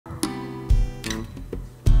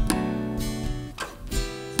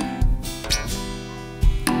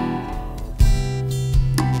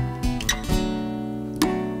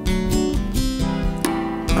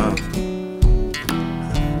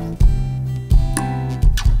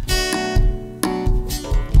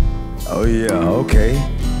Oh yeah, okay.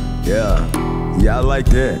 Yeah, I like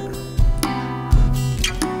that.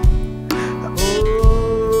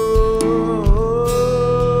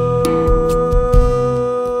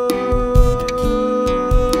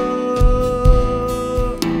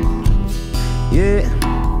 Yeah,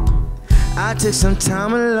 I took some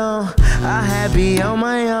time alone. I had to be on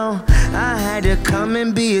my own. I had to come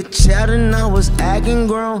and be a child and I was acting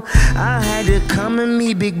grown. I had to come and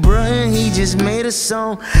meet Big Bro and he just made a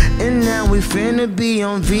song. And now we finna be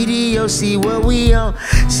on video, see what we on.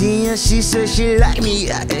 She said she like me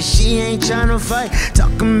and she ain't tryna fight.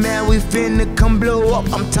 Talking about we finna come blow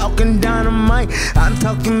up, I'm talking dynamite. I'm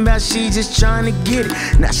talking about she just tryna get it,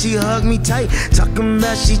 now she hug me tight. Talking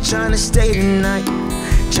about she tryna stay tonight,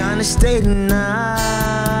 tryna stay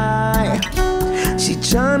tonight. She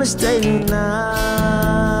tryna stay tonight,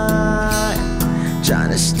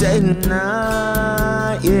 tryna stay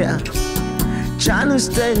tonight, yeah. Tryna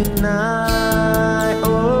stay tonight,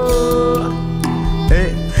 oh.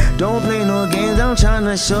 Hey, don't play no games, I'm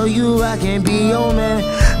tryna show you I can be your man.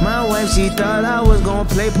 My wife, she thought I was gonna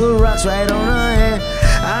put rocks right on her head.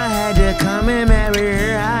 I had to come and marry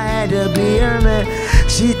her, I had to be her man.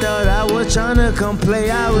 She thought I was tryna come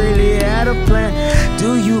play, I really had a plan.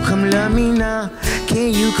 Do you come love me now?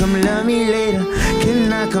 Can you come love me later?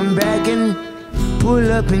 Can I come back and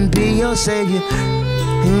pull up and be your savior?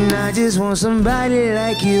 And I just want somebody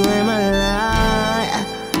like you in my life.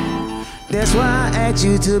 That's why I asked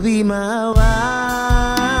you to be my wife.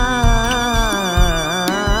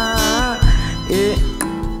 Yeah.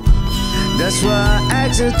 That's why I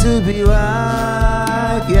asked her to be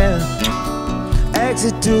wife, yeah. Ask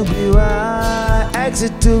her to be wife, ask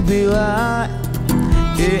her to be wife.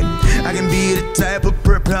 Yeah, I can be the type of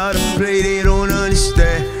prep how to play, they don't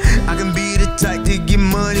understand. I can be the type to get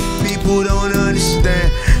money, people don't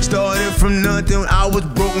understand. Started from nothing, I was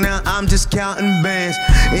broke, now I'm just counting bands.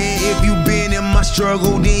 And if you been in my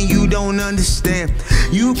struggle, then you don't understand.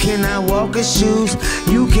 You cannot walk her shoes,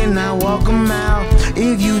 you cannot walk them out.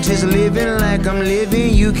 If you just living like I'm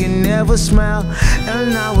living, you can never smile.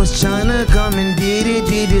 And I was tryna come and did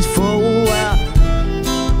this for a while.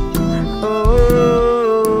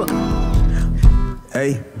 Oh,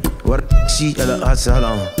 Hey, what she, hold on,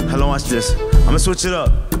 watch this. I'ma switch it up.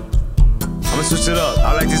 I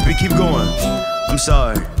like this beat, keep going. I'm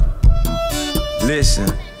sorry. Listen.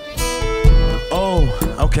 Oh,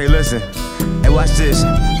 okay, listen. Hey, watch this.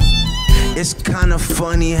 It's kinda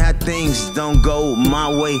funny how things don't go my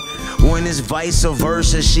way. When it's vice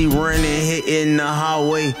versa, she running, hitting the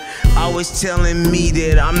highway. Always telling me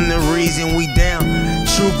that I'm the reason we down.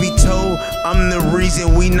 Truth be told, I'm the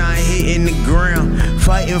reason we not hitting the ground.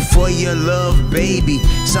 Fighting for your love, baby.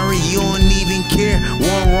 Sorry, you don't even care.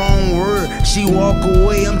 One wrong word, she walk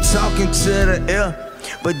away, I'm talking to the air.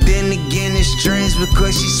 But then again, it's strange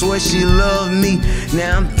because she swear she loved me.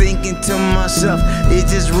 Now I'm thinking to myself, it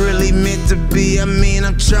just really meant to be. I mean,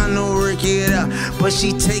 I'm trying to work it out, but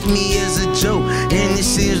she take me as a joke. And it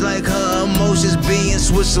seems like her emotions being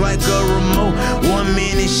switched like a remote. One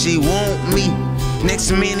minute she want me, next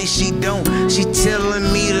minute she don't. She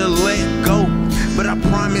telling me to let go, but I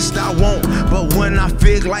promised I won't. But when I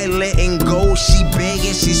feel like letting go, she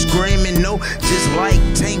begging, she screaming no. Just like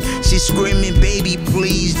Tank, she screaming, baby,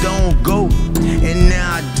 please don't go. And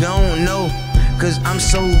now I don't know, cause I'm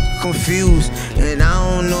so confused. And I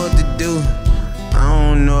don't know what to do, I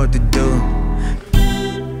don't know what to do.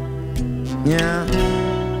 Yeah.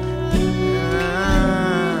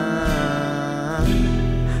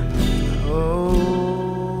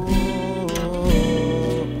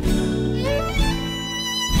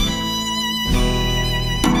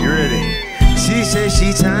 She say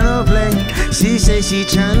she tryna play, she say she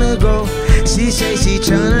tryna go. She say she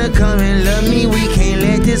tryna come and love me, we can't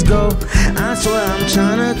let this go. I swear I'm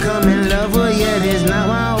tryna come and love her, yeah, that's not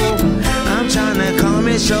my hope. I'm tryna come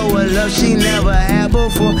and show her love she never had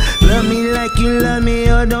before. Love me like you love me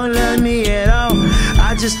or don't love me at all.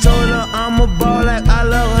 I just told her I'm a ball like I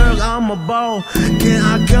love her, I'm a ball. Can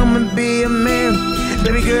I come and be a man?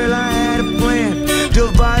 Baby girl, I had a plan.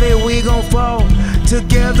 Divided we gon' fall,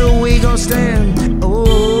 together we gon' stand. Oh,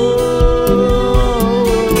 oh,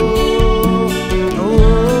 oh,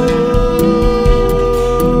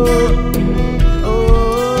 oh.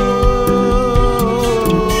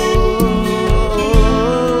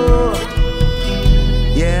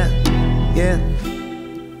 Yeah, yeah.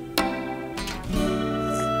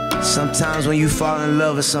 Sometimes when you fall in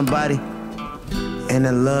love with somebody and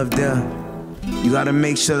the love there, you gotta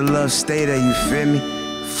make sure the love stay there, you feel me?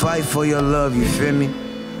 Fight for your love, you feel me?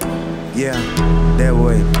 Yeah, that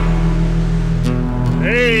way.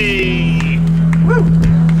 Hey! Woo!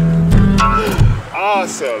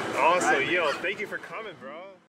 Awesome. Awesome. Yo, thank you for coming, bro.